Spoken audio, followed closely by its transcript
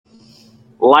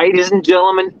Ladies and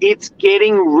gentlemen, it's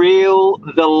getting real.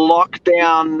 The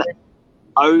lockdown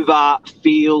over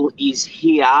feel is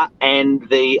here, and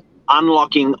the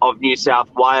unlocking of New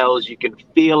South Wales, you can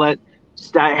feel it.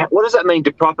 What does that mean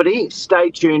to property?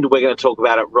 Stay tuned. We're going to talk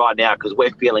about it right now because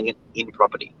we're feeling it in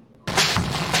property.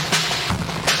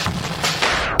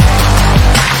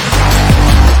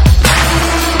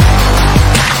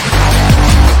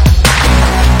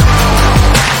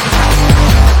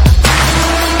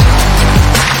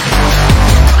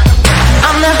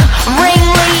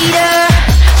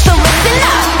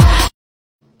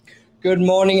 Good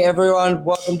morning, everyone.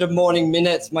 Welcome to Morning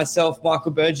Minutes. Myself,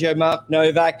 Michael Bergio, Mark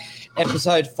Novak,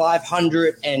 episode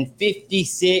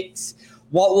 556.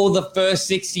 What will the first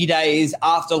 60 days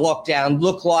after lockdown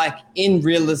look like in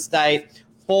real estate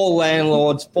for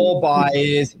landlords, for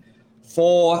buyers,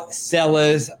 for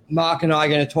sellers? Mark and I are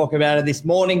going to talk about it this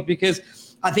morning because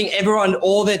I think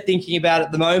all they're thinking about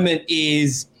at the moment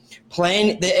is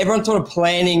everyone's sort of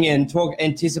planning and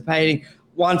anticipating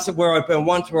once we're open.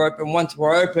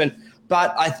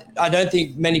 But I don't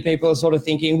think many people are sort of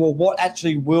thinking, well, what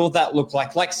actually will that look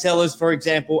like? Like sellers, for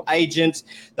example, agents,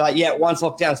 once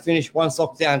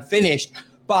lockdown's finished.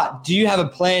 But do you have a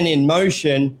plan in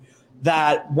motion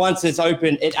that once it's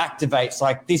open, it activates?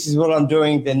 Like, this is what I'm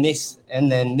doing, then this, and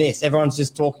then this. Everyone's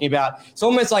just talking about, it's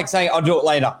almost like saying, I'll do it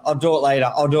later.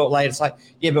 It's like,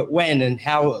 yeah, but when and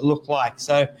how will it look like?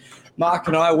 So Mark,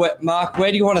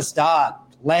 where do you want to start?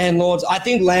 Landlords. I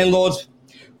think landlords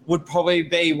would probably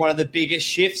be one of the biggest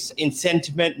shifts in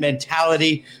sentiment,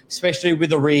 mentality, especially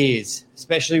with arrears,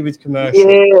 especially with commercial.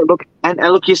 Yeah, look, and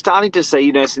look, you're starting to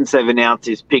see, since they've announced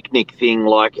this picnic thing,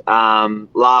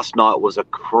 last night was a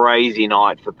crazy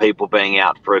night for people being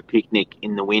out for a picnic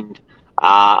in the wind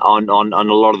on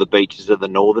a lot of the beaches of the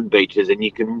northern beaches, and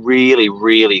you can really,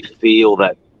 really feel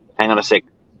that, hang on a sec,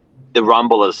 the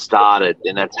rumble has started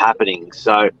and it's happening.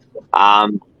 So,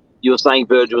 you were saying,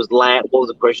 Virgil, what was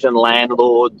the question?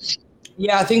 Landlords?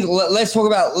 Yeah, I think let's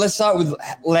start with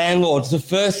landlords. The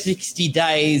first 60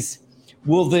 days,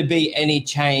 will there be any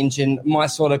change? And my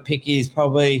sort of pick is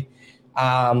probably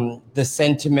the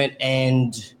sentiment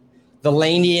and the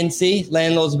leniency.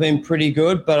 Landlords have been pretty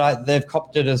good, but they've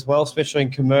copped it as well, especially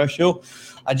in commercial.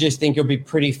 I just think it'll be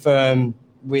pretty firm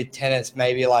with tenants,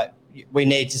 maybe like we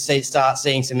need to start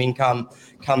seeing some income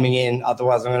coming in.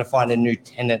 Otherwise, I'm going to find a new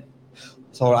tenant.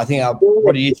 So I think,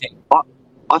 what do you think?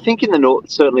 I think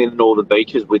certainly in the northern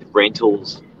beaches with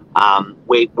rentals,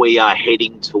 we are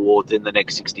heading towards, in the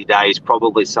next 60 days,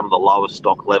 probably some of the lowest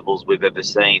stock levels we've ever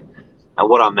seen. And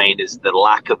what I mean is the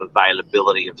lack of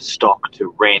availability of stock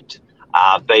to rent,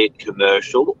 be it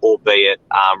commercial or be it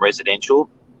residential.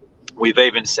 We've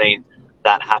even seen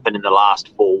that happen in the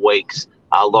last 4 weeks.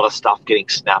 A lot of stuff getting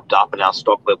snapped up and our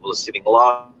stock levels are sitting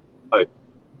low.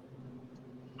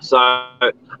 So,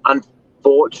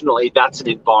 unfortunately, that's an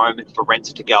environment for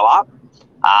rents to go up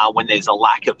when there's a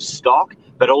lack of stock,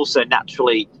 but also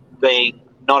naturally being,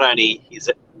 not only is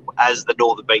it as the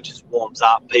northern beaches warms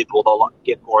up, people will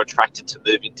get more attracted to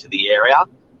moving to the area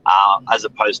as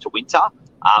opposed to winter.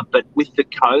 But with the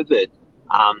COVID,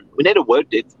 we need a word,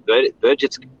 it's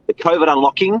the COVID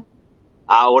unlocking,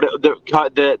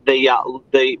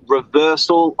 the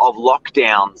reversal of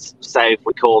lockdowns, say if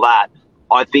we call that.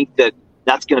 I think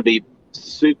that's going to be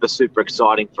super, super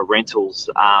exciting for rentals,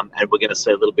 and we're going to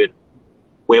see a little bit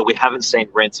where we haven't seen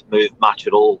rents move much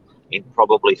at all in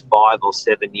probably 5 or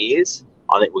 7 years.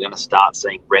 I think we're going to start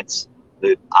seeing rents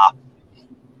move up.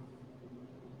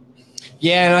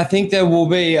 Yeah, and I think there will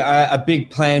be a big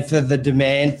plan for the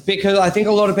demand, because I think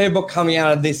a lot of people coming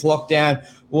out of this lockdown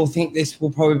will think this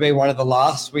will probably be one of the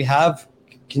last we have,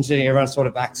 considering everyone's sort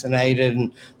of vaccinated,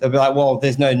 and they'll be like, well,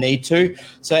 there's no need to.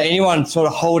 So anyone sort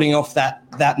of holding off that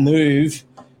move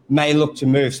may look to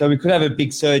move. So we could have a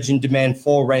big surge in demand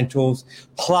for rentals,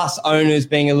 plus owners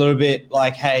being a little bit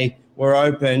like, hey, we're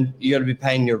open, you got to be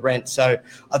paying your rent. So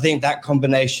I think that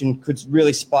combination could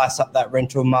really spice up that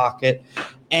rental market.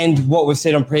 And what we've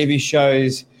said on previous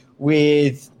shows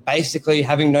with basically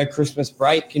having no Christmas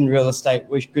break in real estate,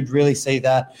 we could really see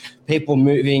that people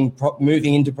moving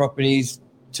into properties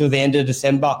till the end of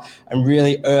December and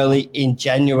really early in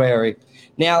January.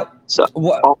 Now,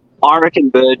 I reckon,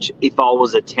 Burge, if I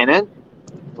was a tenant,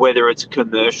 whether it's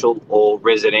commercial or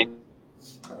residential,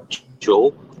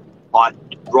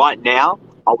 right now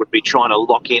I would be trying to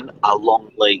lock in a long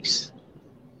lease.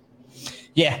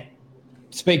 Yeah.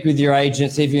 Speak with your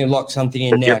agent, see if you can lock something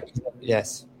in now.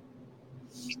 Yes.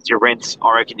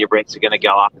 I reckon your rents are going to go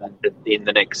up in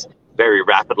the next, very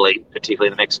rapidly, particularly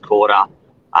in the next quarter.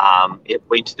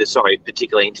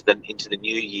 Particularly into the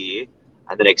new year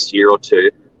and the next year or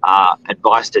two.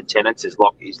 advice to tenants is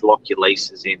lock your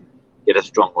leases in, get a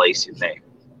strong lease in there.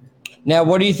 Now,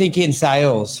 what do you think in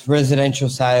sales, residential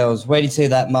sales? Where do you see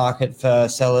that market for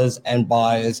sellers and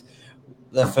buyers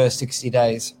the first 60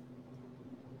 days?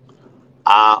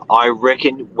 I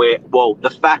reckon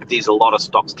the fact is a lot of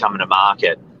stock's coming to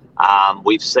market.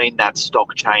 We've seen that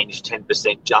stock change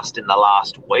 10% just in the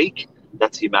last week.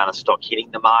 That's the amount of stock hitting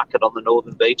the market on the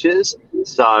Northern Beaches.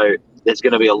 So there's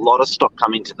going to be a lot of stock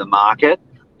coming to the market.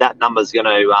 That number's going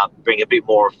to bring a bit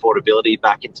more affordability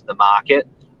back into the market.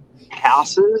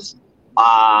 Houses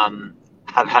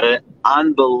have had an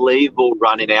unbelievable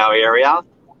run in our area.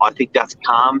 I think that's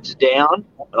calmed down,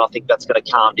 and I think that's going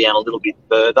to calm down a little bit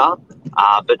further.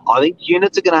 But I think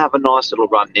units are going to have a nice little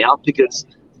run now because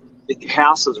the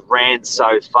houses ran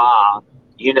so far,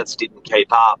 units didn't keep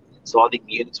up. So I think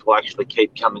units will actually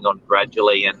keep coming on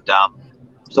gradually. And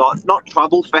so it's not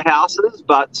trouble for houses,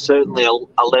 but certainly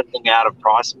a leveling out of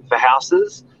pricing for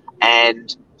houses.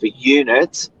 And for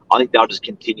units, I think they'll just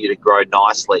continue to grow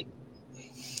nicely.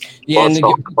 Yeah, and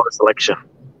selection.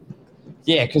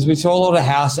 Yeah, because we saw a lot of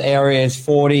house areas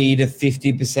 40 to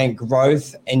 50%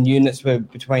 growth, and units were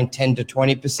between 10 to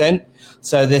 20%.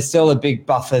 So there's still a big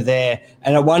buffer there.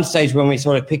 And at one stage when we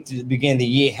sort of picked at the beginning of the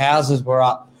year, houses were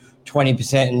up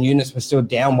 20% and units were still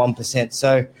down 1%.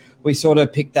 So we sort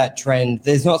of picked that trend.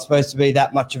 There's not supposed to be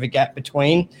that much of a gap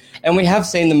between. And we have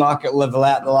seen the market level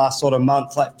out the last sort of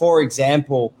month. Like, for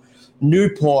example,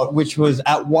 Newport, which was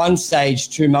at one stage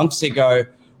 2 months ago,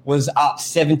 was up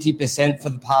 70% for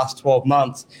the past 12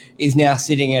 months, is now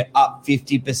sitting at up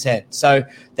 50%. So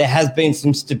there has been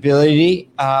some stability,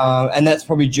 and that's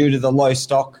probably due to the low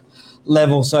stock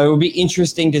level. So it will be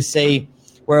interesting to see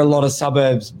where a lot of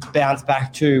suburbs bounce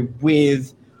back to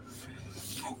with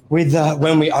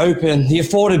when we open. The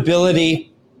affordability,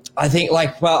 I think,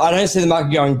 I don't see the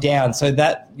market going down. So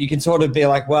that you can sort of be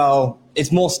like, well,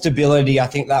 it's more stability. I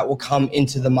think that will come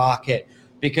into the market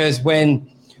because when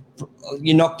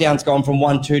your knockdown's gone from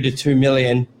 1.2 to 2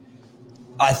 million,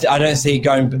 I don't see it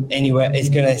going anywhere. It's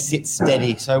going to sit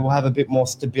steady. So we'll have a bit more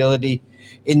stability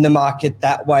in the market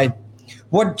that way.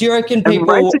 What do you reckon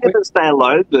people... And rates are going to stay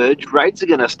low, Burge. Rates are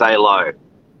going to stay low.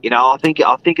 You know, I think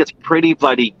it's pretty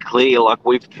bloody clear. Like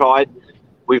we've tried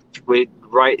to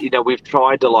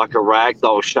like a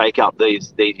ragdoll shake up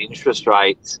these interest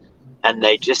rates, and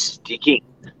they're just sticking.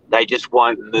 They just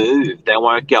won't move. They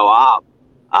won't go up.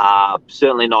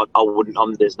 Certainly not.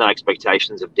 There's no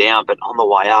expectations of down, but on the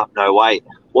way up, no way.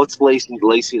 What's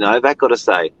Lacey Novak got to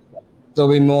say? There'll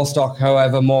be more stock,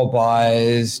 however, more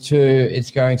buyers too.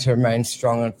 It's going to remain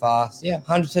strong and fast. Yeah,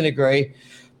 100% agree.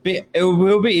 But it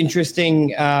will be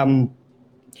interesting.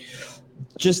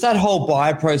 Just that whole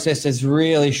buyer process has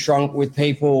really shrunk with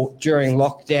people during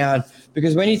lockdown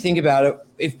because when you think about it,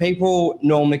 if people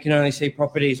normally can only see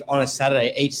properties on a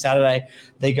Saturday, each Saturday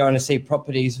they're going to see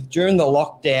properties during the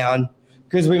lockdown,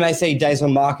 because we may see days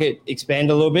on market expand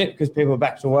a little bit because people are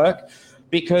back to work.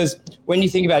 Because when you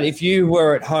think about it, if you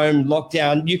were at home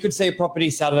lockdown, you could see a property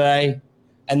Saturday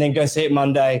and then go see it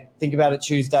Monday, think about it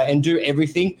Tuesday and do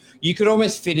everything. You could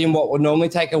almost fit in what would normally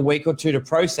take a week or two to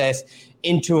process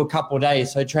into a couple of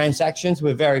days. So transactions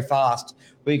were very fast.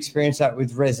 We experienced that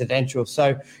with residential.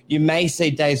 So you may see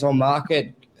days on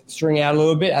market string out a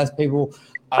little bit as people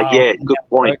good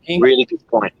point. Working. Really good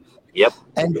point. Yep.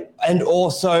 And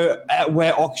also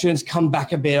where auctions come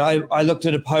back a bit. I looked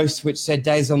at a post which said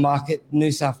days on market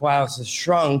New South Wales has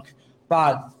shrunk,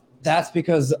 but that's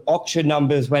because auction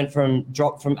numbers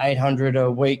dropped from 800 a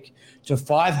week to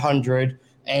 500.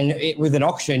 And with an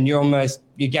auction,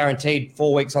 you're guaranteed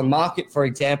 4 weeks on market, for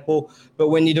example. But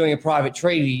when you're doing a private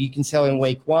treaty, you can sell in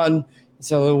week 1,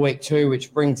 sell in week 2,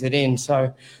 which brings it in.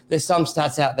 So there's some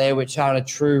stats out there which aren't a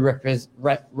true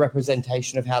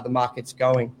representation of how the market's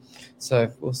going.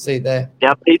 So we'll see there.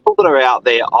 Now, people that are out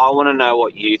there, I want to know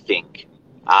what you think.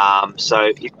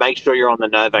 So make sure you're on the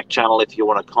Novak channel if you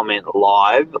want to comment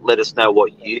live. Let us know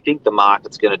what you think the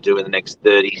market's going to do in the next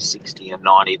 30, 60 and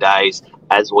 90 days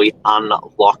as we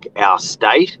unlock our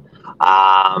state.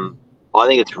 I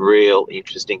think it's real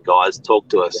interesting, guys. Talk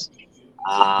to us.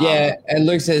 Yeah, and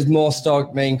Luke says more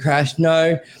stock being crashed.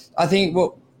 No, I think,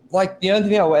 the only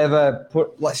thing I'll ever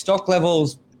put, stock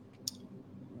levels,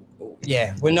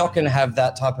 yeah, we're not going to have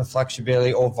that type of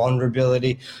flexibility or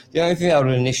vulnerability. The only thing that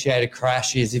would initiate a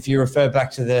crash is if you refer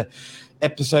back to the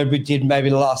episode we did maybe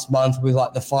last month with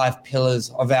the 5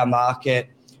 pillars of our market,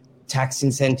 tax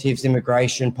incentives,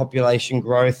 immigration, population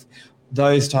growth,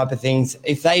 those type of things.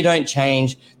 If they don't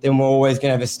change, then we're always going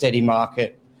to have a steady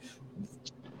market.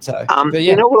 So,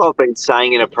 You know what I've been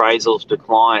saying in appraisals to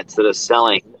clients that are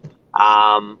selling?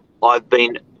 I've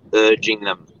been urging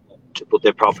them to put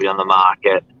their property on the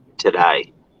market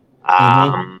today.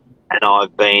 And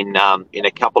I've been in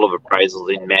a couple of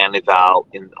appraisals in Manly Vale,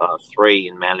 three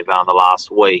in Manly Vale in the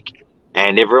last week,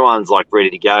 and everyone's like ready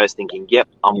to go, is thinking, "Yep,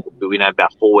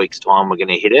 about 4 weeks' time we're going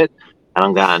to hit it." And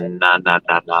I'm going, no,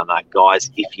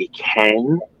 guys, if you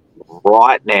can,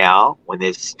 right now, when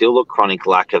there's still a chronic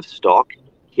lack of stock,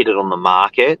 hit it on the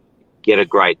market, get a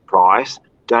great price.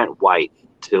 Don't wait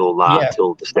till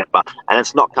December. And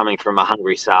it's not coming from a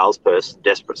hungry salesperson,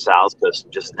 desperate salesperson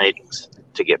just needing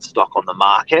to get stock on the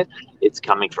market. It's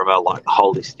coming from a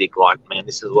holistic, man,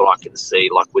 this is what I can see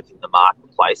within the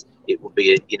marketplace. It would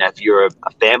be, if you're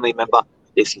a family member,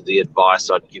 this is the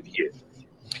advice I'd give you.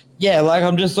 Yeah,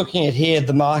 I'm just looking at here,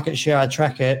 the market share, I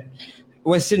track it.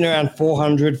 We're sitting around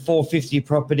 400, 450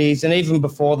 properties. And even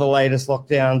before the latest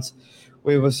lockdowns,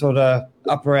 we were sort of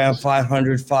up around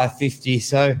 500, 550.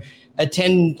 So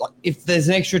if there's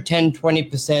an extra 10,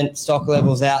 20% stock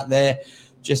levels out there,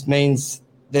 just means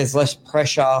there's less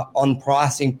pressure on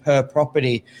pricing per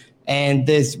property. And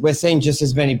we're seeing just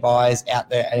as many buyers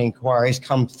out there and inquiries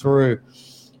come through.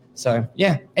 So,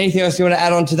 yeah. Anything else you want to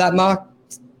add on to that, Mark?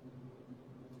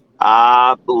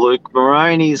 Luke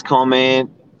Moroney's comment,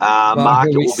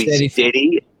 market will be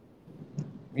steady.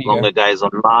 Longer days on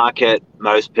market.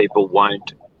 Most people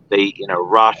won't be in a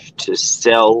rush to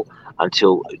sell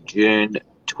until June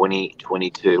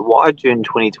 2022. Why June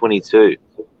 2022?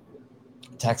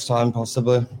 Tax time,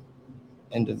 possibly.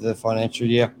 End of the financial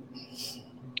year.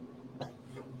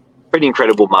 Pretty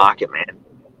incredible market, man.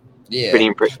 Yeah.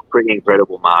 Pretty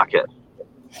incredible market.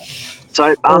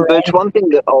 So, Birch, one thing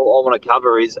that I want to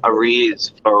cover is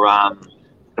arrears for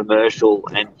commercial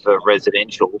and for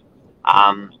residential.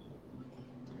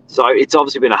 So it's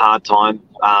obviously been a hard time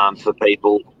for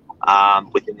people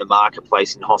within the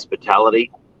marketplace in hospitality.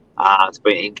 It's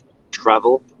been in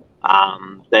travel.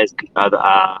 There's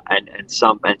and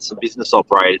some business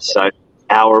operators. So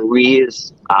our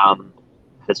arrears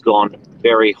has gone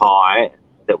very high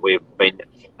that we've been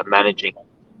managing.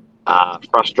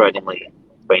 Frustratingly,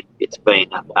 it's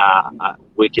been a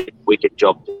wicked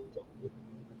job.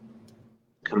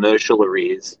 Commercial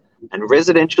arrears and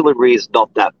residential arrears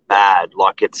not that bad.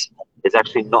 It's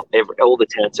actually not all the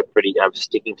tenants are pretty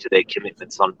sticking to their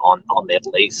commitments on their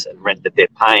lease and rent that they're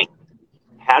paying.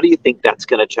 How do you think that's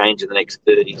going to change in the next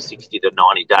 30, 60 to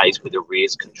 90 days with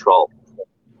arrears control?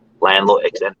 Landlord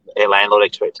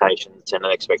expectations,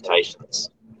 tenant expectations.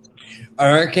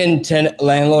 I reckon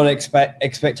landlord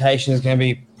expectation is going to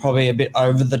be probably a bit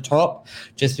over the top.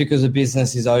 Just because a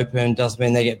business is open doesn't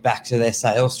mean they get back to their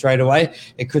sales straight away.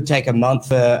 It could take a month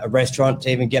for a restaurant to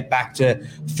even get back to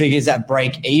figures that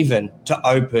break even to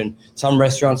open. Some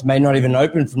restaurants may not even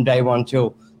open from day one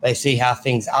till they see how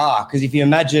things are. Because if you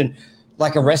imagine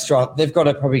like a restaurant, they've got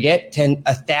to probably get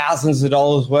thousands of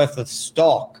dollars worth of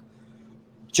stock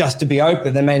just to be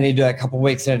open. They may need to do a couple of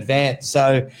weeks in advance.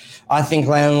 So I think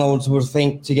landlords will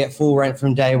think to get full rent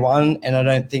from day one, and I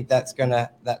don't think that's gonna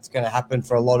happen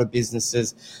for a lot of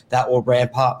businesses. That will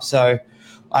ramp up. So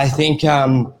I think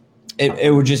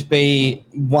it will just be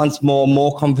once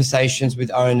more conversations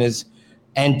with owners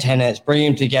and tenants, bring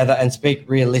them together and speak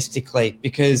realistically,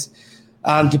 because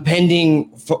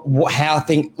depending how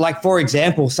things, like for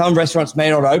example, some restaurants may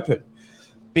not open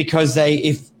because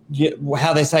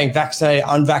how they're saying vaccinated,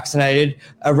 unvaccinated,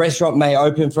 a restaurant may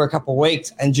open for a couple of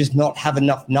weeks and just not have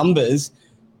enough numbers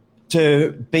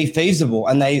to be feasible,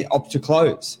 and they opt to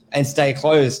close and stay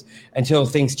closed until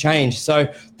things change. So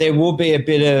there will be a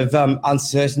bit of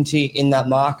uncertainty in that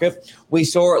market. We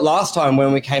saw it last time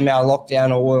when we came out of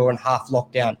lockdown, or we were in half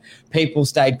lockdown. People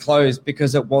stayed closed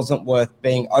because it wasn't worth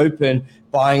being open,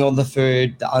 buying all the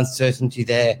food, the uncertainty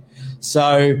there.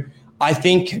 So I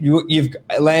think you've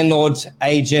landlords,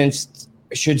 agents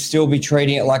should still be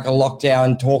treating it like a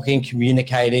lockdown, talking,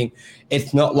 communicating.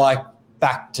 It's not like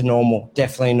back to normal.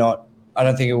 Definitely not. I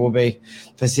don't think it will be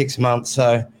for 6 months.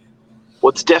 So,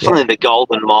 it's definitely the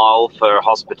golden mile for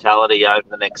hospitality over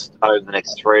the next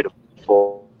 3 to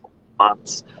 4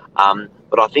 months.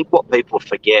 But I think what people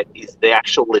forget is the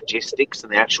actual logistics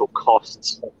and the actual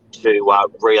costs to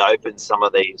reopen some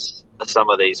of these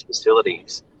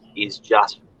facilities is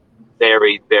just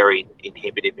very, very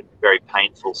inhibitive and very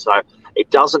painful. So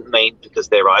it doesn't mean because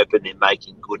they're open they're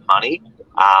making good money.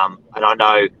 And I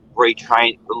know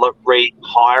rehiring,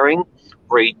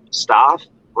 staff,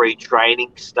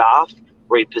 retraining staff,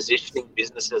 repositioning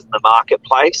businesses in the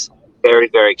marketplace, very,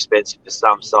 very expensive for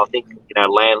some. So I think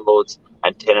landlords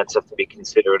and tenants have to be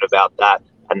considerate about that,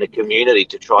 and the community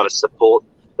to try to support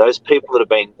those people that have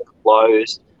been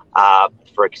closed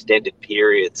for extended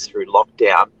periods through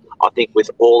lockdown. I think with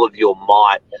all of your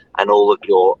might and all of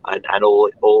your and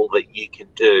all that you can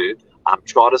do,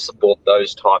 try to support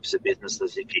those types of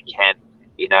businesses if you can.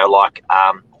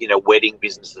 Wedding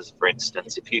businesses, for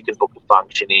instance. If you can book a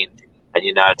function in, and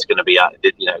it's going to be,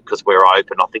 because we're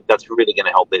open, I think that's really going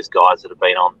to help these guys that have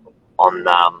been on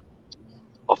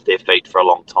off their feet for a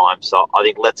long time. So I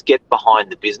think let's get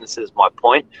behind the businesses. My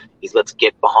point is let's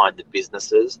get behind the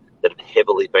businesses that have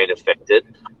heavily been affected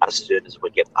as soon as we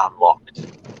get unlocked.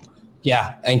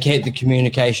 Yeah, and keep the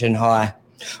communication high.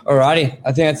 Alrighty,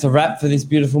 I think that's a wrap for this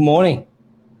beautiful morning.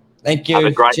 Thank you. Have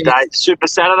a great day. Super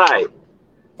Saturday.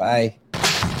 Bye.